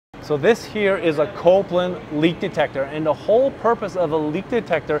So this here is a Copeland leak detector, and the whole purpose of a leak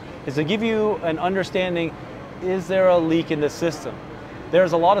detector is to give you an understanding, is there a leak in the system?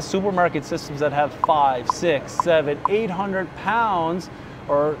 There's a lot of supermarket systems that have 5, 6, 7, 800 pounds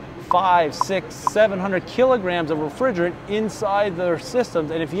or 5, 6, 700 kilograms of refrigerant inside their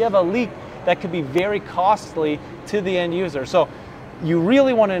systems, and if you have a leak, that could be very costly to the end user. So you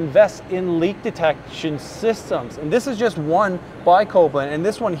really want to invest in leak detection systems. And this is just one by Copeland, and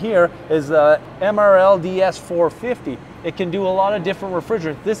this one here is the MRLDS 450. It can do a lot of different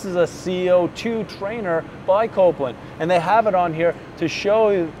refrigerants. This is a CO2 trainer by Copeland, and they have it on here to show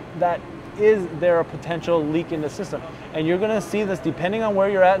you that is there a potential leak in the system. And you're going to see this depending on where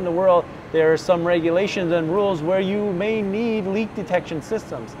you're at in the world. There are some regulations and rules where you may need leak detection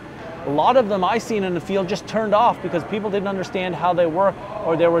systems. A lot of them I've seen in the field just turned off because people didn't understand how they work,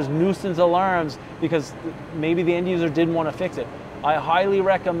 or there was nuisance alarms because maybe the end user didn't want to fix it. I highly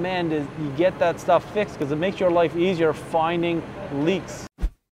recommend is you get that stuff fixed because it makes your life easier finding leaks.